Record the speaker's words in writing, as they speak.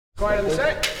Quiet on the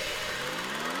set.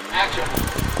 Action.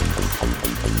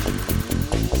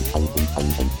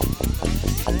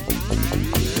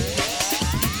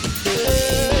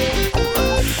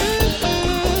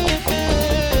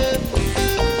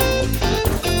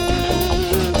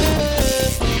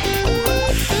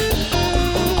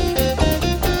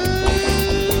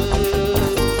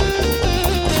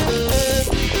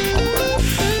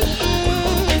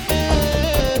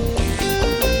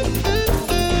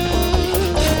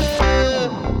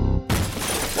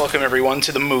 Welcome, everyone,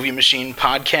 to the Movie Machine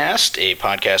Podcast, a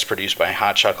podcast produced by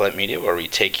Hot Chocolate Media, where we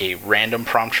take a random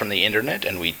prompt from the internet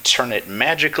and we turn it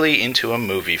magically into a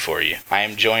movie for you. I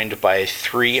am joined by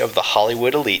three of the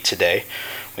Hollywood elite today.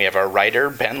 We have our writer,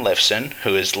 Ben Lifson,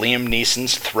 who is Liam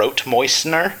Neeson's throat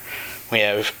moistener. We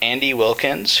have Andie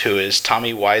Wilkins, who is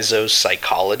Tommy Wiseau's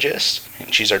psychologist,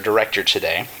 and she's our director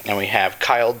today. And we have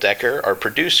Kyle Dekker, our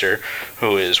producer,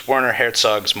 who is Werner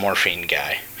Herzog's morphine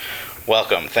guy.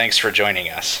 Welcome. Thanks for joining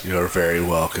us. You're very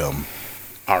welcome.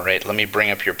 All right, let me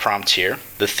bring up your prompt here.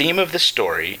 The theme of the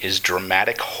story is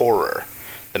dramatic horror.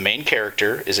 The main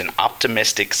character is an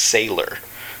optimistic sailor.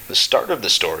 The start of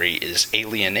the story is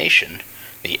alienation.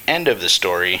 The end of the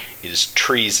story is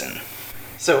treason.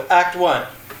 So, Act 1.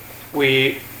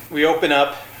 We open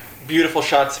up, beautiful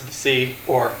shots of the sea,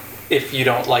 or if you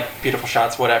don't like beautiful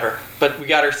shots, whatever. But we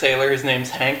got our sailor, his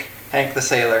name's Hank the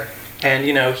sailor. And,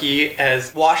 he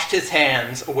has washed his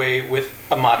hands away with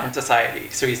a modern society.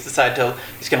 So he's decided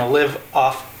he's going to live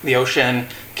off the ocean,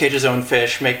 cage his own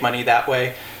fish, make money that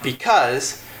way.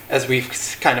 Because, as we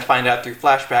kind of find out through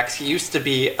flashbacks, he used to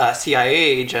be a CIA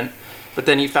agent, but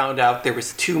then he found out there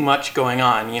was too much going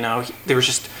on, There was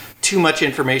just too much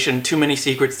information, too many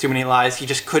secrets, too many lies. He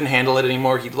just couldn't handle it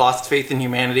anymore. He'd lost faith in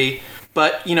humanity.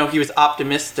 But, he was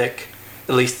optimistic,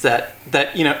 at least that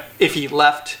if he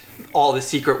left all the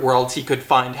secret worlds, he could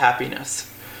find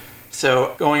happiness.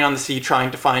 So going on the sea,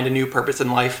 trying to find a new purpose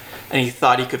in life, and he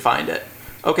thought he could find it.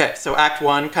 Okay, so Act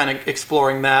 1, kind of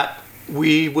exploring that.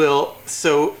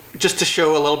 So just to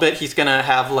show a little bit, he's going to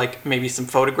have maybe some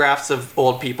photographs of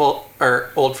old people or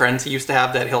old friends he used to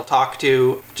have that he'll talk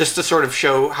to, just to sort of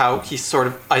show how he's sort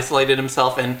of isolated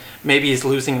himself and maybe he's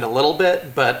losing it a little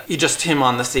bit, but just him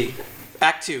on the sea.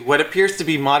 Act 2, what appears to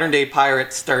be modern day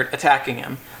pirates start attacking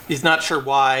him. He's not sure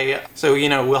why, so,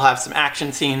 we'll have some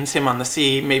action scenes, him on the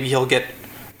sea. Maybe he'll get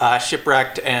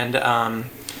shipwrecked and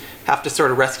have to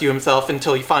sort of rescue himself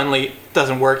until he finally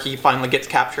doesn't work. He finally gets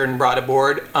captured and brought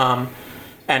aboard. And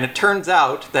it turns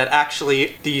out that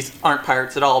actually these aren't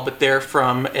pirates at all, but they're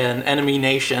from an enemy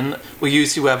nation. We'll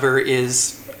use whoever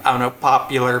is,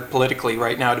 popular politically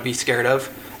right now to be scared of.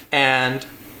 And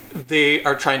they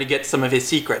are trying to get some of his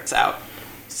secrets out.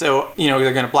 So,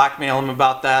 they're going to blackmail him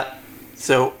about that.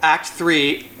 So Act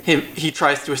 3, he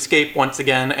tries to escape once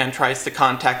again and tries to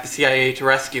contact the CIA to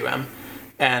rescue him.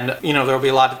 And, there'll be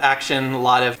a lot of action, a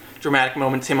lot of dramatic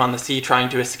moments, him on the sea trying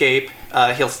to escape.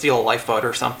 He'll steal a lifeboat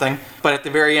or something. But at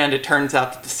the very end, it turns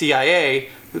out that the CIA,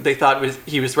 who they thought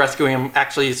he was rescuing him,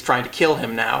 actually is trying to kill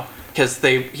him now, because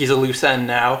he's a loose end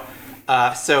now.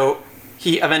 So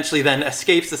he eventually then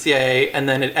escapes the CIA, and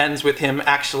then it ends with him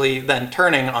actually then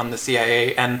turning on the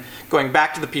CIA and going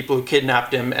back to the people who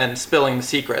kidnapped him and spilling the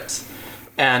secrets.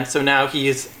 And so now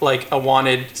he's a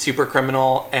wanted super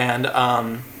criminal, and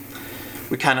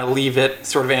we kind of leave it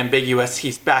sort of ambiguous.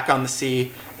 He's back on the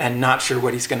sea and not sure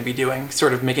what he's going to be doing,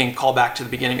 sort of making a call back to the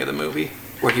beginning of the movie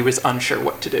where he was unsure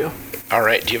what to do. All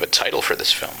right, do you have a title for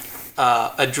this film?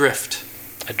 Adrift.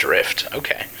 Adrift,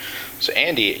 okay. So,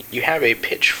 Andie, you have a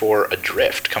pitch for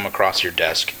Adrift come across your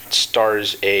desk. It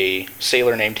stars a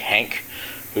sailor named Hank,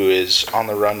 who is on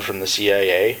the run from the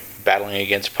CIA, battling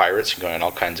against pirates and going on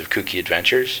all kinds of kooky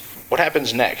adventures. What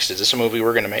happens next? Is this a movie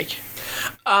we're going to make?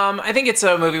 I think it's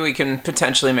a movie we can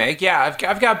potentially make. Yeah,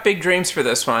 I've got big dreams for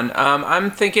this one. I'm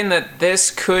thinking that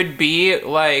this could be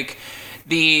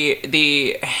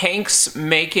the Hanks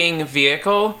making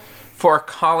vehicle for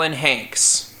Colin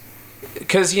Hanks.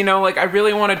 Because, I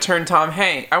really want to turn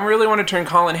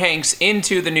Colin Hanks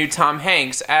into the new Tom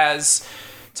Hanks, as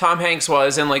Tom Hanks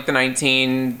was in the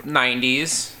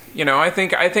 1990s. I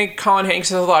think Colin Hanks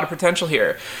has a lot of potential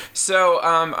here. So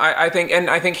I think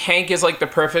Hank is the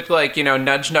perfect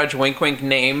nudge nudge wink wink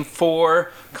name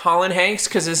for Colin Hanks,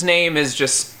 because his name is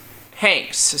just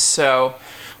Hanks. So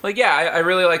I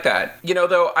really like that.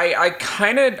 Though I've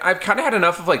kind of had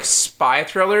enough of spy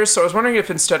thrillers, so I was wondering if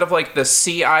instead of the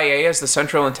CIA as the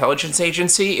Central Intelligence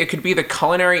Agency, it could be the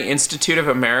Culinary Institute of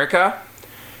America.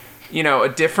 A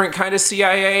different kind of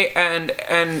CIA, and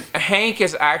Hank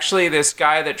is actually this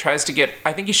guy that tries to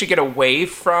I think he should get away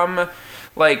from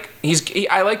like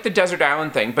I like the desert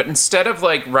island thing, but instead of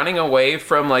like running away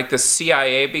from like the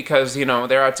CIA because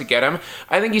they're out to get him,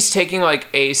 I think he's taking like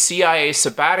a CIA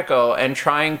sabbatical and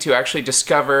trying to actually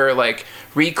discover like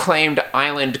reclaimed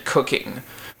island cooking.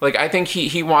 Like I think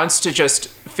he wants to just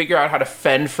figure out how to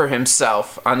fend for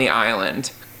himself on the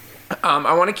island.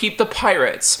 I want to keep the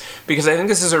pirates because I think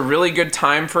this is a really good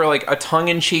time for like a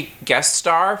tongue-in-cheek guest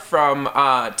star from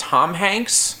Tom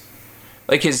Hanks,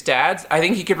 like his dad. I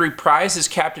think he could reprise his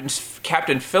Captain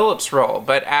Phillips role,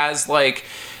 but as like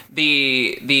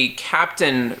the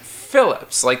Captain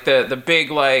Phillips, like the big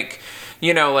like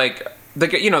like the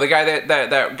guy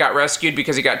that got rescued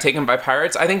because he got taken by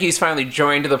pirates. I think he's finally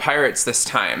joined the pirates this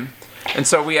time. And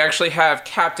so we actually have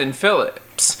Captain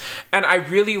Phillips. And I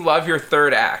really love your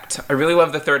third act. I really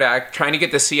love the third act, trying to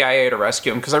get the CIA to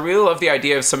rescue him, because I really love the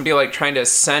idea of somebody like trying to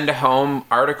send home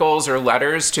articles or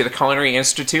letters to the Culinary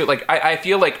Institute. Like I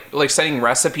feel like sending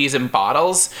recipes in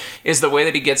bottles is the way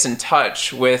that he gets in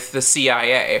touch with the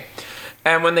CIA.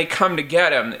 And when they come to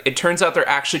get him, it turns out they're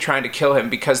actually trying to kill him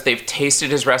because they've tasted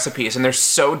his recipes and they're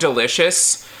so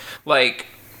delicious. Like,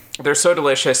 they're so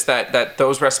delicious that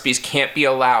those recipes can't be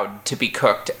allowed to be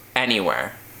cooked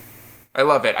anywhere. I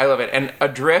love it. And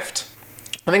Adrift,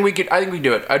 I think we could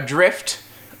do it. Adrift,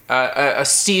 a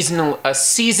seasoningly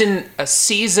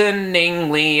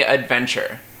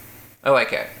adventure. I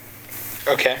like it.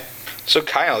 Okay. So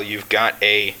Kyle, you've got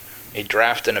a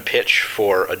draft and a pitch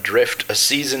for Adrift, a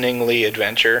seasoningly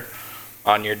adventure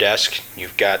on your desk.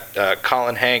 You've got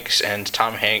Colin Hanks and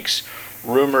Tom Hanks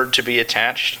rumored to be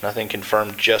attached. Nothing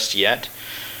confirmed just yet.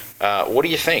 What do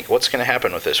you think? What's going to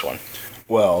happen with this one?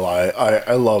 Well,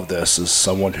 I love this as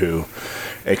someone who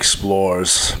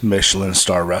explores Michelin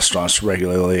star restaurants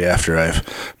regularly after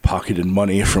I've pocketed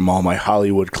money from all my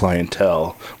Hollywood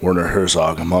clientele, Werner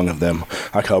Herzog among them.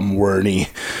 I call him Wernie.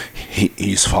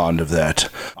 He's fond of that.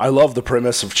 I love the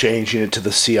premise of changing it to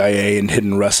the CIA and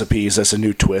hidden recipes as a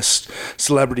new twist.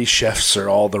 Celebrity chefs are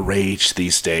all the rage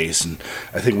these days, and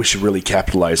I think we should really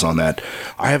capitalize on that.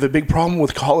 I have a big problem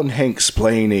with Colin Hanks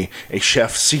playing a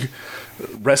chef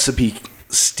recipe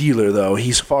stealer, though.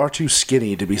 He's far too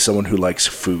skinny to be someone who likes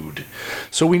food.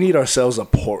 So we need ourselves a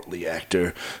portly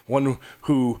actor. One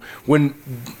who, when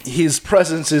his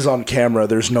presence is on camera,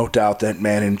 there's no doubt that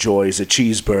man enjoys a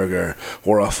cheeseburger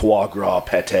or a foie gras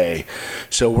pate.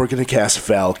 So we're going to cast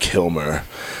Val Kilmer.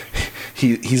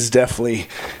 He's definitely,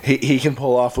 he can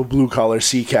pull off a blue-collar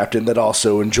sea captain that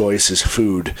also enjoys his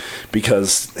food,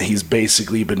 because he's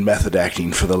basically been method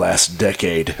acting for the last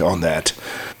decade on that.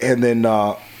 And then,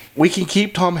 we can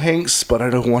keep Tom Hanks, but I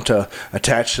don't want to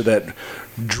attach to that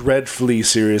dreadfully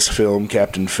serious film,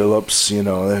 Captain Phillips.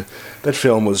 That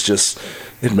film was just,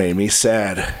 it made me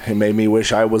sad. It made me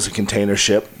wish I was a container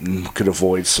ship and could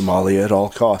avoid Somalia at all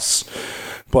costs.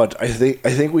 But I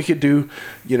think we could do,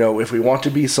 if we want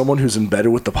to be someone who's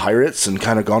embedded with the pirates and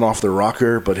kind of gone off the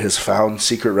rocker, but has found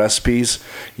secret recipes,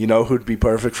 who'd be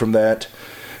perfect from that?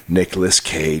 Nicolas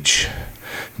Cage.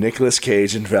 Nicolas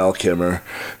Cage and Val Kilmer.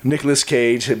 Nicolas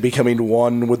Cage becoming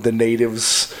one with the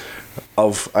natives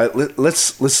of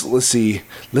let's see.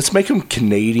 Let's make them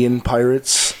Canadian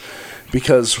pirates,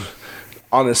 because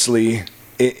honestly,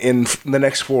 in the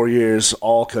next 4 years,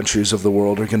 all countries of the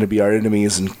world are going to be our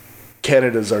enemies, and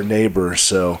Canada's our neighbor.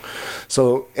 So,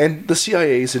 and the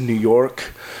CIA's in New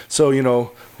York,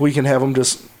 so we can have them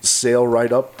just sail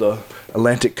right up the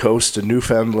Atlantic coast to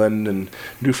Newfoundland, and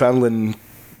Newfoundland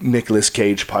Nicolas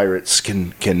Cage pirates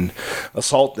can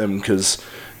assault them because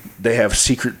they have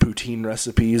secret poutine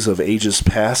recipes of ages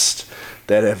past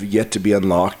that have yet to be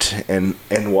unlocked and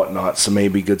whatnot. So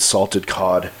maybe good salted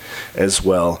cod as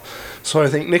well. So I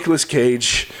think Nicolas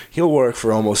Cage, he'll work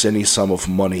for almost any sum of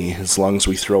money as long as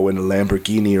we throw in a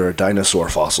Lamborghini or a dinosaur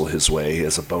fossil his way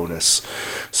as a bonus.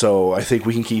 So I think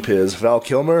we can keep his. Val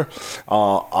Kilmer,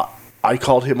 I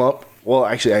called him up. Well,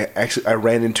 actually, I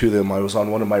ran into them. I was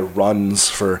on one of my runs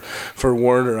for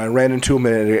Werner. I ran into him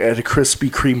at a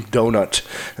Krispy Kreme donut,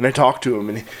 and I talked to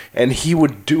him, and he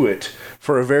would do it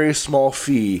for a very small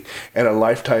fee and a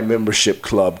lifetime membership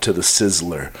club to the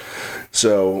Sizzler.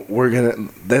 So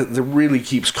that really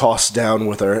keeps costs down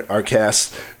with our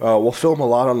cast. We'll film a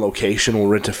lot on location. We'll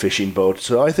rent a fishing boat.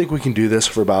 So I think we can do this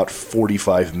for about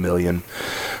 $45 million.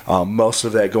 Most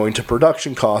of that going to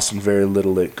production costs and very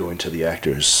little it going to the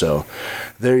actors. So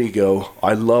there you go.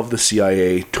 I love the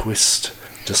CIA twist,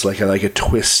 just like I like a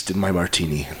twist in my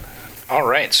martini. All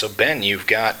right, so Ben, you've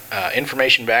got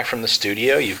information back from the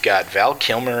studio. You've got Val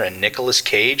Kilmer and Nicolas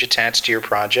Cage attached to your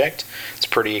project. It's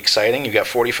pretty exciting. You've got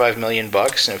 $45 million and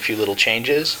a few little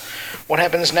changes. What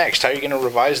happens next? How are you going to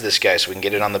revise this guy so we can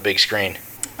get it on the big screen?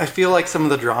 I feel like some of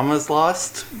the drama is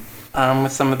lost,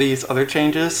 with some of these other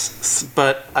changes,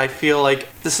 but I feel like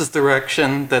this is the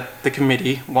direction that the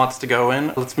committee wants to go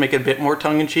in. Let's make it a bit more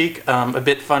tongue-in-cheek, a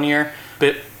bit funnier, a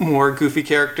bit more goofy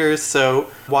characters. So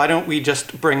why don't we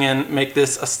just make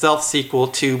this a stealth sequel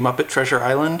to Muppet Treasure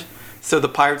Island? So the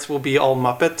pirates will be all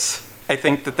Muppets. I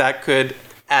think that could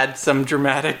add some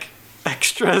dramatic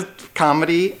extra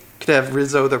comedy. Could have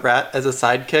Rizzo the Rat as a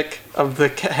sidekick of the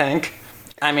Hank.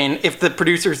 I mean, if the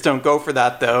producers don't go for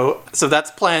that, though, so that's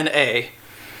plan A.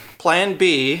 Plan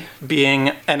B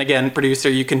being, and again, producer,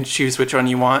 you can choose which one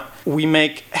you want. We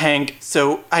make Hank,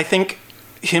 so I think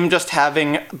him just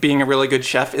being a really good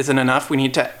chef isn't enough. We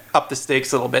need to up the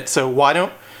stakes a little bit. So why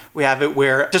don't we have it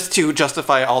where, just to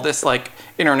justify all this, like,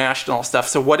 international stuff.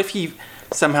 So what if he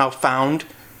somehow found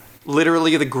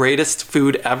literally the greatest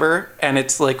food ever, and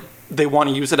it's like, they want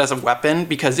to use it as a weapon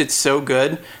because it's so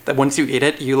good that once you eat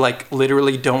it, you like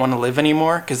literally don't want to live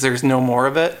anymore because there's no more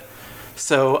of it.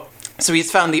 So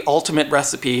he's found the ultimate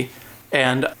recipe,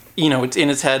 and it's in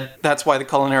his head. That's why the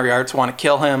culinary arts want to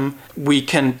kill him. We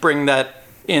can bring that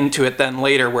into it then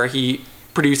later, where he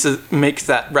makes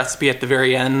that recipe at the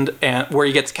very end, and where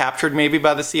he gets captured maybe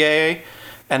by the CIA,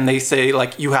 and they say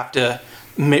like, you have to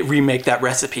remake that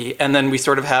recipe, and then we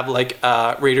sort of have like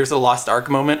Raiders of the Lost Ark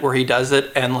moment where he does it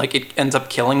and like it ends up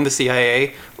killing the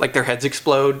CIA, like their heads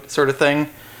explode sort of thing,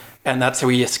 and that's how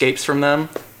he escapes from them.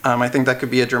 I think that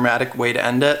could be a dramatic way to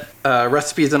end it.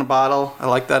 Recipes in a bottle, I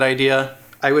like that idea.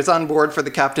 I was on board for the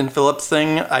Captain Phillips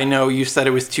thing. I know you said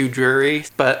it was too dreary,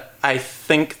 but I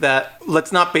think that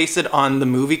let's not base it on the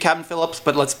movie Captain Phillips,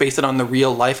 but let's base it on the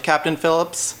real life Captain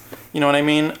Phillips. You know what I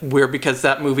mean? Because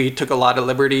that movie took a lot of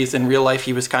liberties. In real life,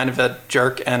 he was kind of a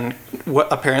jerk and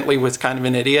apparently was kind of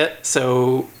an idiot.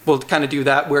 So we'll kind of do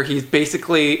that, where he's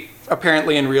basically,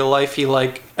 apparently in real life,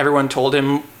 everyone told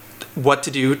him what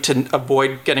to do to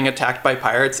avoid getting attacked by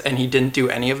pirates, and he didn't do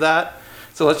any of that.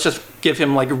 So let's just give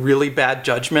him like really bad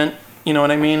judgment. You know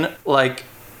what I mean? Like,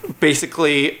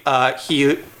 basically,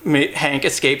 Hank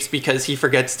escapes because he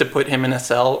forgets to put him in a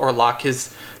cell or lock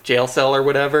his jail cell or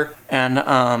whatever. And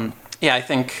I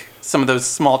think some of those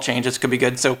small changes could be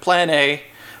good. So plan A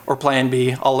or plan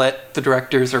B, I'll let the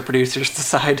directors or producers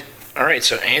decide. All right,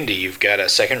 so Andy, you've got a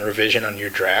second revision on your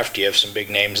draft. You have some big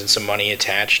names and some money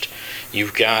attached.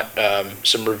 You've got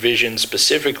some revisions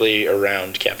specifically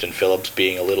around Captain Phillips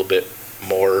being a little bit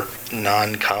more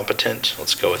non-competent.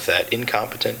 Let's go with that.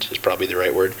 Incompetent is probably the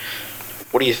right word.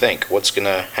 What do you think? What's going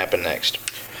to happen next?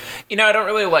 I don't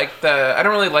really like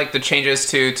the changes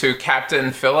to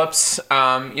Captain Phillips.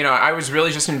 I was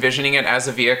really just envisioning it as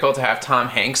a vehicle to have Tom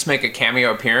Hanks make a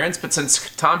cameo appearance, but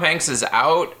since Tom Hanks is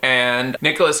out and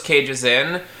Nicolas Cage is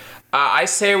in, I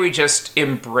say we just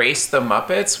embrace the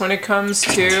Muppets when it comes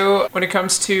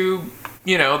to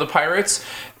the pirates.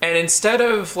 And instead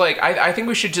of, I think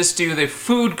we should just do the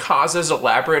food causes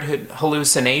elaborate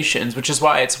hallucinations, which is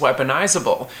why it's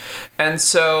weaponizable. And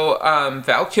so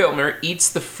Val Kilmer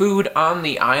eats the food on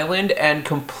the island and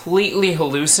completely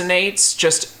hallucinates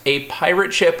just a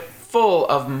pirate ship full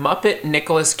of Muppet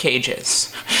Nicolas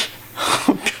Cages.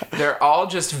 They're all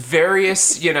just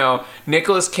various,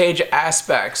 Nicolas Cage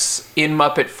aspects in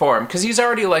Muppet form. Because he's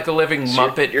already like a living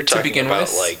Muppet you're to begin about,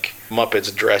 with. Like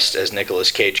Muppets dressed as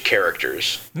Nicolas Cage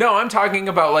characters. No, I'm talking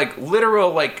about like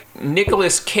literal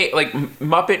Nicolas Cage, like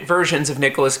Muppet versions of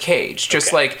Nicolas Cage.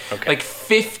 Just like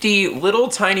 50 little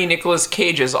tiny Nicolas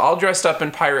Cages all dressed up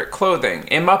in pirate clothing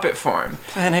in Muppet form.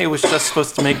 Plan A was just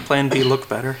supposed to make Plan B look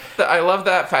better. I love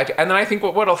that fact. And then I think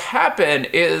what'll happen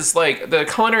is the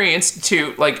Culinary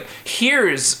Institute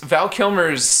hears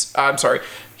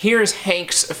here's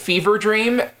Hank's fever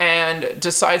dream and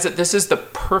decides that this is the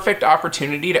perfect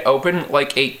opportunity to open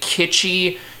a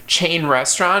kitschy chain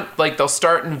restaurant. They'll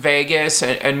start in Vegas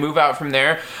and move out from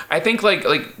there. I think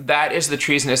that is the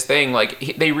treasonous thing.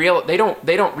 They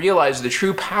don't realize the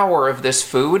true power of this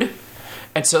food,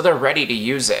 and so they're ready to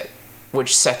use it,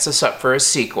 which sets us up for a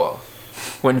sequel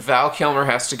when Val Kilmer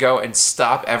has to go and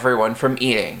stop everyone from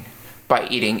eating by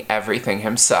eating everything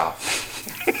himself.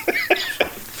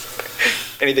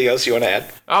 Anything else you want to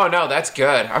add? Oh, no, that's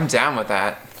good. I'm down with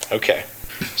that. Okay.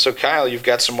 So, Kyle, you've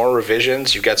got some more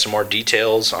revisions. You've got some more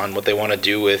details on what they want to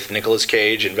do with Nicolas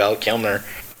Cage and Val Kilmer.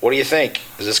 What do you think?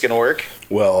 Is this going to work?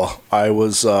 Well, I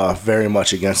was very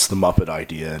much against the Muppet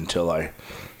idea until I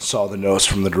saw the notes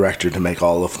from the director to make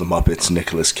all of the Muppets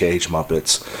Nicolas Cage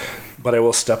Muppets. But I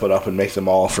will step it up and make them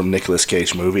all from Nicolas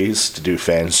Cage movies to do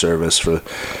fan service.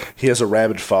 He has a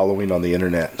rabid following on the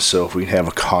internet, so if we can have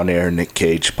a Con Air Nick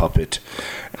Cage puppet,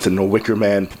 then a Wicker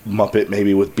Man Muppet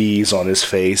maybe with bees on his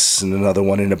face and another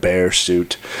one in a bear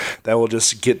suit, that will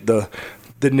just get the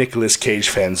Nicolas Cage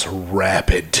fans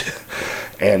rabid.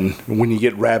 And when you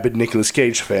get rabid Nicolas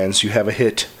Cage fans, you have a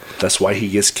hit. That's why he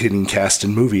gets getting cast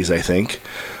in movies, I think.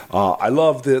 I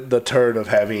love the turn of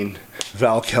having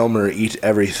Val Kilmer eat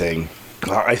everything.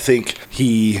 I think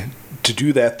to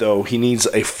do that, though, he needs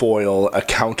a foil, a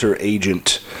counter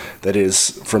agent that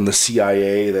is from the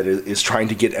CIA that is trying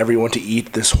to get everyone to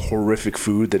eat this horrific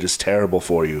food that is terrible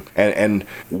for you. And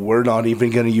we're not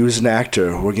even going to use an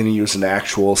actor. We're going to use an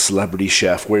actual celebrity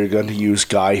chef. We're going to use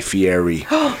Guy Fieri.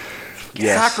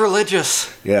 Yes.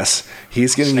 Sacrilegious. Yes.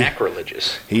 He's going to...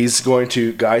 Sacrilegious.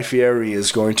 Guy Fieri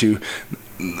is going to...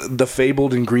 The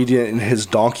fabled ingredient in his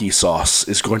donkey sauce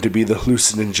is going to be the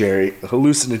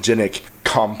hallucinogenic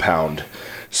compound.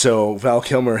 So Val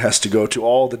Kilmer has to go to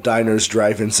all the diners,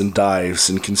 drive-ins, and dives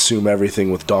and consume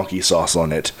everything with donkey sauce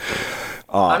on it.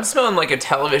 I'm smelling like a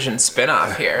television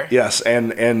spinoff here. Yes,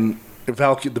 and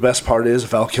the best part is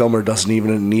Val Kilmer doesn't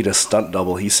even need a stunt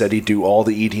double. He said he'd do all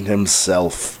the eating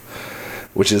himself,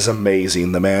 which is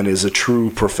amazing. The man is a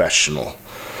true professional,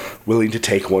 willing to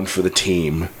take one for the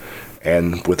team.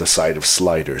 And with a side of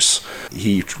sliders.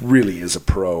 He really is a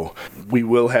pro. We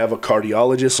will have a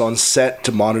cardiologist on set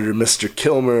to monitor Mr.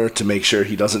 Kilmer to make sure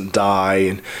he doesn't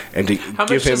die and to How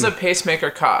give much him... does a pacemaker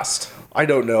cost? I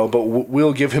don't know, but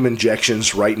we'll give him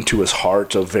injections right into his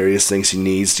heart of various things he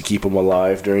needs to keep him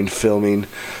alive during filming.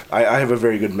 I have a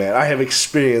very good man. I have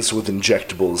experience with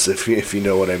injectables, if you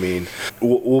know what I mean.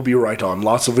 We'll be right on.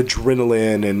 Lots of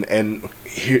adrenaline, and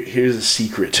here's a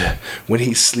secret. When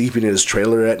he's sleeping in his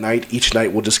trailer at night, each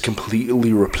night we'll just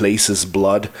completely replace his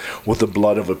blood with the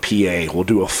blood of a PA. We'll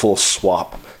do a full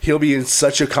swap. He'll be in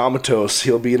such a comatose.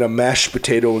 He'll be in a mashed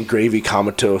potato and gravy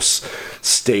comatose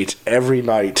state every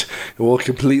night. We'll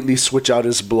completely switch out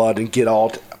his blood and get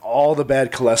all the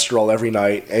bad cholesterol every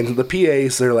night. And the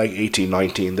PAs, they're like 18,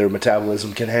 19. Their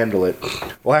metabolism can handle it.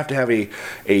 We'll have to have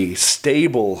a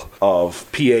stable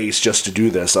of PAs just to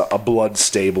do this, a blood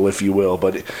stable, if you will.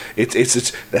 But it's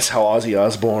that's how Ozzy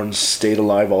Osbourne stayed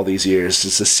alive all these years.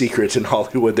 It's a secret in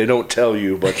Hollywood. They don't tell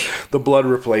you, but the blood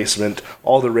replacement,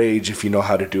 all the rage if you know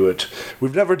how to do it.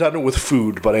 We've never done it with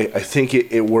food, but I think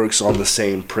it works on the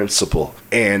same principle.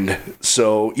 And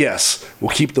so, yes,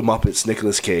 we'll keep the Muppets,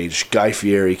 Nicolas Cage, Guy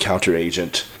Fieri, counter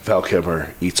agent. Val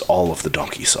Kilmer eats all of the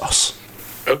donkey sauce.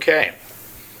 Okay.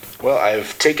 Well,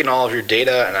 I've taken all of your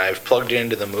data and I've plugged it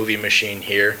into the movie machine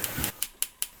here.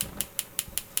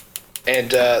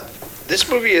 And this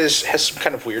movie has some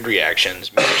kind of weird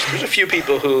reactions. There's a few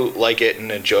people who like it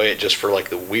and enjoy it just for like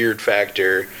the weird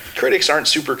factor. Critics aren't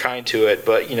super kind to it,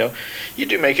 but you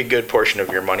do make a good portion of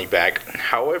your money back.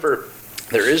 However,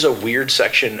 there is a weird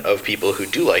section of people who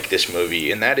do like this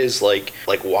movie, and that is like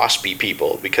waspy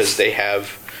people, because they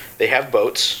have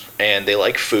boats and they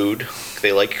like food,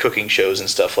 they like cooking shows and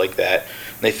stuff like that.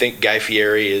 And they think Guy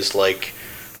Fieri is like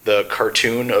the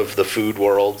cartoon of the food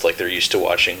world, like they're used to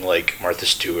watching like Martha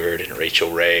Stewart and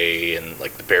Rachel Ray and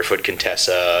like the Barefoot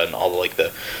Contessa and all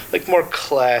the more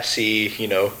classy,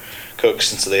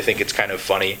 cooks, and so they think it's kind of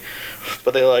funny.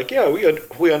 But they're like, yeah,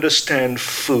 we understand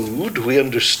food, we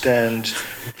understand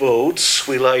boats,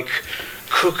 we like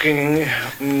cooking.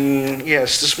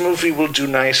 Yes, this movie will do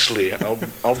nicely.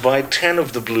 I'll buy 10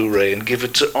 of the Blu-ray and give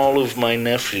it to all of my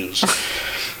nephews.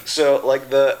 So, like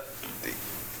the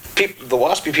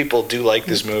waspy people do like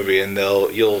this movie, and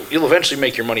you'll eventually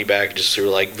make your money back just through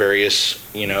like various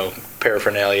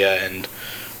paraphernalia and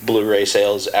Blu-ray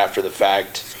sales after the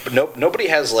fact. But nobody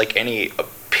has like any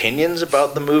opinions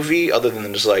about the movie other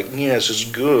than just like, yes, it's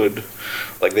good.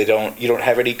 Like you don't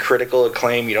have any critical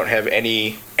acclaim, you don't have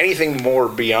anything more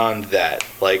beyond that.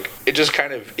 Like it just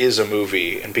kind of is a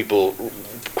movie, and people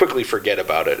quickly forget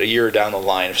about it. A year down the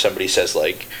line, if somebody says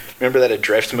like, remember that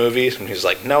Adrift movie? And he's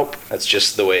like, nope, that's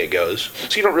just the way it goes.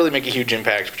 So you don't really make a huge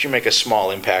impact, but you make a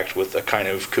small impact with a kind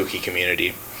of kooky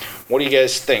community. What do you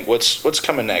guys think? What's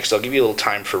coming next? I'll give you a little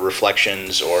time for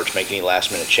reflections or to make any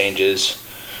last minute changes.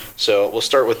 So we'll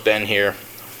start with Ben here.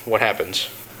 What happens?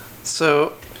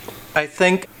 So I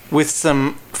think with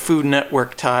some Food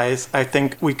Network ties, I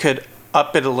think we could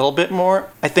up it a little bit more.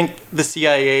 I think the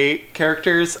CIA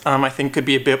characters, I think could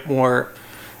be a bit more,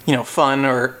 fun,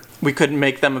 or we could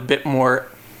make them a bit more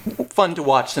fun to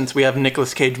watch since we have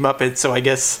Nicolas Cage Muppets, so I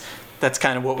guess that's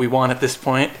kind of what we want at this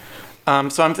point.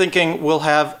 So I'm thinking we'll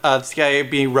have the CIA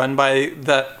be run by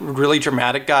the really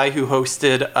dramatic guy who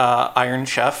hosted Iron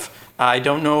Chef. I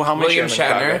don't know how much... William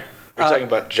Shatner. We're talking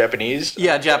about Japanese?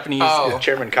 Yeah, Japanese. Oh.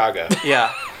 Chairman Kaga.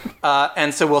 Yeah.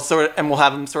 And so we'll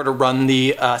have him sort of run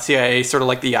the CIA sort of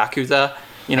like the Yakuza,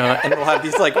 and we'll have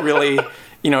these like really,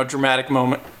 dramatic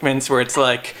moments where it's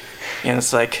like,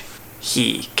 it's like,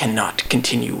 he cannot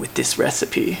continue with this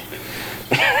recipe.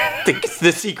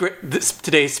 the secret,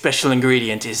 today's special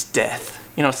ingredient is death.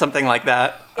 Something like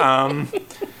that. And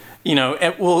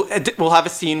we'll have a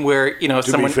scene where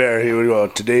To be fair, he would go,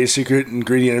 today's secret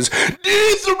ingredient is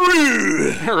diesel.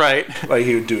 Right. Like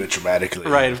he would do it dramatically.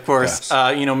 Right, of course.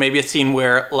 Yes. Maybe a scene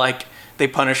where they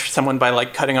punish someone by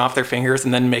cutting off their fingers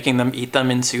and then making them eat them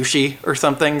in sushi or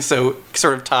something. So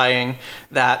sort of tying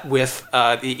that with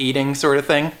the eating sort of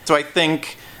thing. So I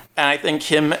think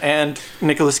him and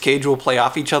Nicolas Cage will play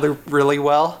off each other really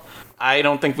well. I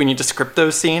don't think we need to script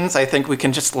those scenes. I think we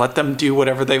can just let them do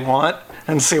whatever they want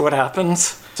and see what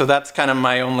happens. So that's kind of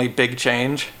my only big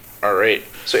change. All right.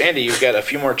 So, Andy, you've got a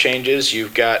few more changes.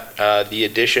 You've got the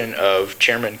addition of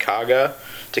Chairman Kaga,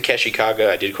 Takeshi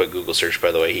Kaga. I did a quick Google search,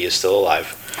 by the way. He is still alive.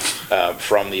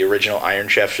 From the original Iron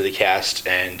Chef to the cast.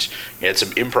 And you had some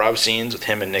improv scenes with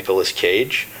him and Nicolas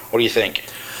Cage. What do you think?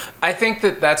 I think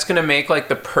that's going to make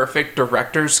the perfect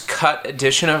director's cut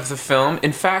edition of the film.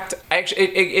 In fact,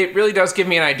 it really does give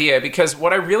me an idea, because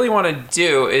what I really want to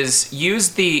do is use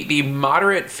the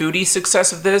moderate foodie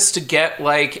success of this to get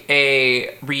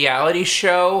a reality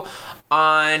show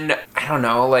on, I don't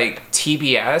know,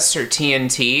 TBS or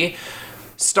TNT,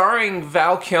 starring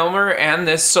Val Kilmer and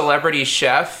this celebrity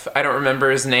chef, I don't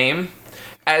remember his name,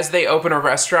 as they open a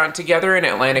restaurant together in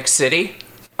Atlantic City.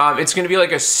 It's gonna be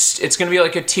like a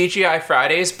TGI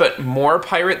Fridays, but more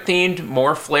pirate themed,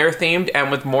 more flair themed, and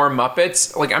with more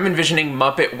Muppets. I'm envisioning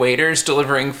Muppet waiters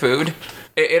delivering food.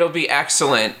 It'll be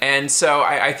excellent, and so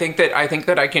I think that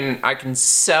I can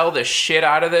sell the shit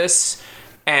out of this,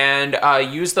 and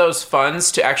use those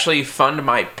funds to actually fund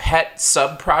my pet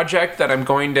sub-project that I'm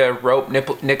going to rope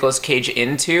Nicolas Cage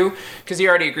into, because he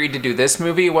already agreed to do this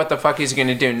movie. What the fuck is he going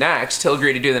to do next? He'll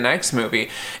agree to do the next movie,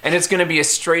 and it's going to be a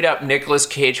straight-up Nicolas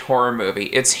Cage horror movie.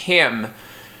 It's him,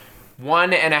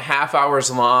 1.5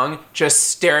 hours long, just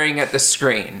staring at the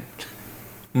screen.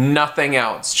 Nothing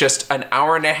else. Just an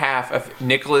hour and a half of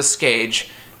Nicolas Cage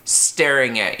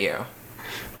staring at you.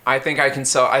 I think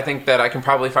that I can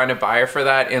probably find a buyer for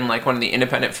that in one of the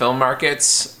independent film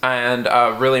markets and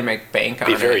really make bank on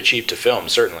it. Be very cheap to film,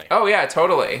 certainly. Oh yeah,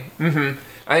 totally. Mm-hmm.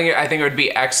 I think it would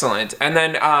be excellent. And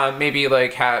then maybe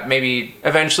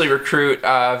eventually recruit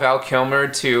Val Kilmer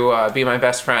to be my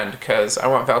best friend, because I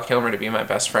want Val Kilmer to be my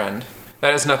best friend.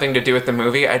 That has nothing to do with the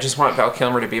movie. I just want Val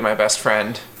Kilmer to be my best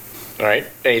friend. All right.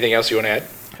 Anything else you want to add?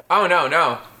 Oh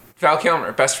no. Val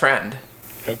Kilmer, best friend.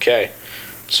 Okay.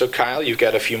 So, Kyle, you've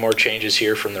got a few more changes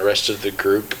here from the rest of the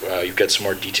group. You've got some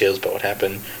more details about what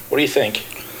happened. What do you think?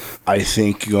 I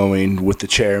think going with the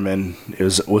chairman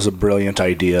was a brilliant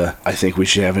idea. I think we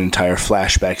should have an entire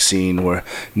flashback scene where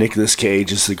Nicolas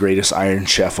Cage is the greatest Iron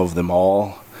Chef of them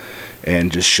all,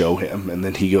 and just show him, and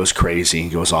then he goes crazy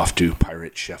and goes off to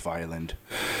Pirate Chef Island,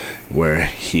 where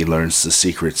he learns the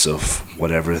secrets of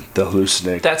whatever the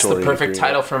hallucinatory. That's the perfect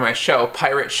title for my show,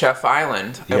 Pirate Chef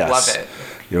Island. I love it.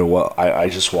 I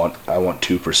want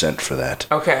 2% for that.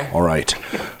 Okay. All right.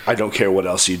 I don't care what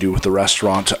else you do with the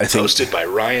restaurant. I think hosted by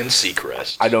Ryan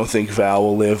Seacrest. I don't think Val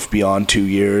will live beyond 2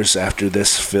 years after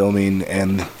this filming,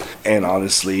 and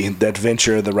honestly, that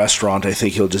venture of the restaurant, I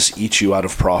think he'll just eat you out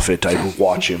of profit. I'd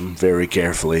watch him very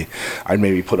carefully. I'd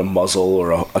maybe put a muzzle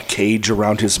or a cage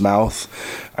around his mouth.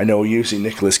 I know using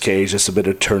Nicolas Cage, that's a bit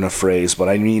of turn of phrase, but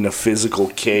I mean a physical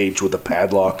cage with a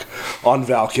padlock on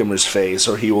Val Kilmer's face,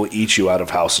 or he will eat you out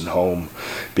of house and home.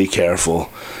 Be careful.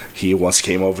 He once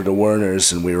came over to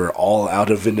Werner's, and we were all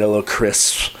out of vanilla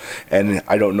crisps. And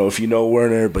I don't know if you know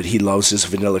Werner, but he loves his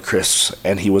vanilla crisps,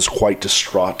 and he was quite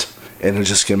distraught. And it's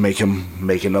just going to make him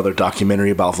make another documentary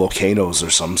about volcanoes or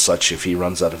some such if he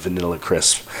runs out of vanilla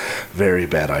crisp. Very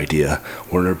bad idea.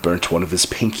 Werner burnt one of his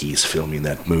pinkies filming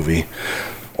that movie.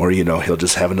 Or, he'll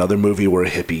just have another movie where a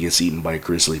hippie gets eaten by a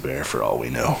grizzly bear for all we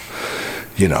know.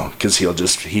 Because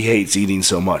he hates eating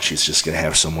so much, he's just going to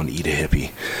have someone eat a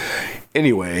hippie.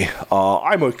 Anyway,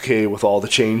 I'm okay with all the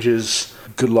changes.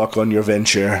 Good luck on your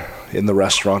venture in the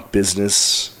restaurant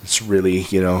business. It's really,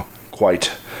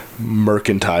 quite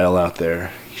mercantile out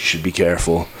there. You should be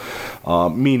careful.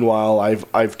 Meanwhile,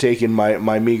 I've taken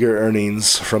my meager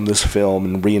earnings from this film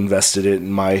and reinvested it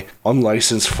in my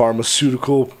unlicensed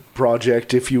pharmaceutical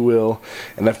project, if you will,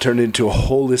 and I've turned it into a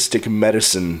holistic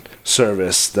medicine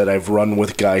service that I've run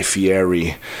with Guy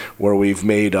Fieri, where we've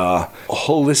made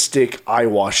holistic eye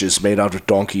washes made out of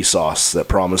donkey sauce that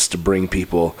promise to bring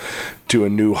people to a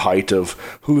new height of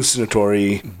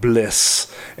hallucinatory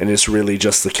bliss, and it's really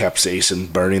just the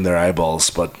capsaicin burning their eyeballs.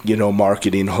 But,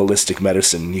 marketing holistic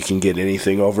medicine, you can get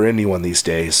anything over anyone these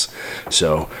days.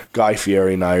 So Guy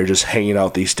Fieri and I are just hanging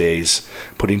out these days,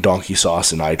 putting donkey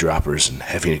sauce in eyedroppers and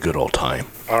having a good old time.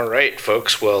 All right,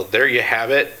 folks. Well, there you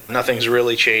have it. Nothing's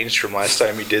really changed from last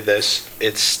time we did this.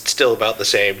 It's still about the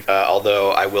same,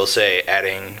 although I will say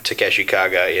adding Takeshi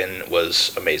Kaga in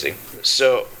was amazing.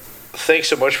 So thanks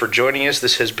so much for joining us.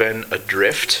 This has been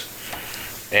Adrift.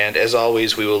 And as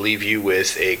always, we will leave you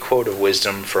with a quote of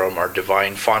wisdom from our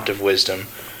divine font of wisdom,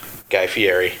 Guy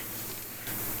Fieri.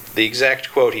 The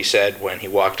exact quote he said when he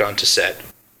walked onto set.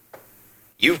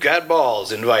 "You've got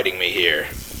balls inviting me here."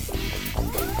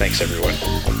 Thanks, everyone.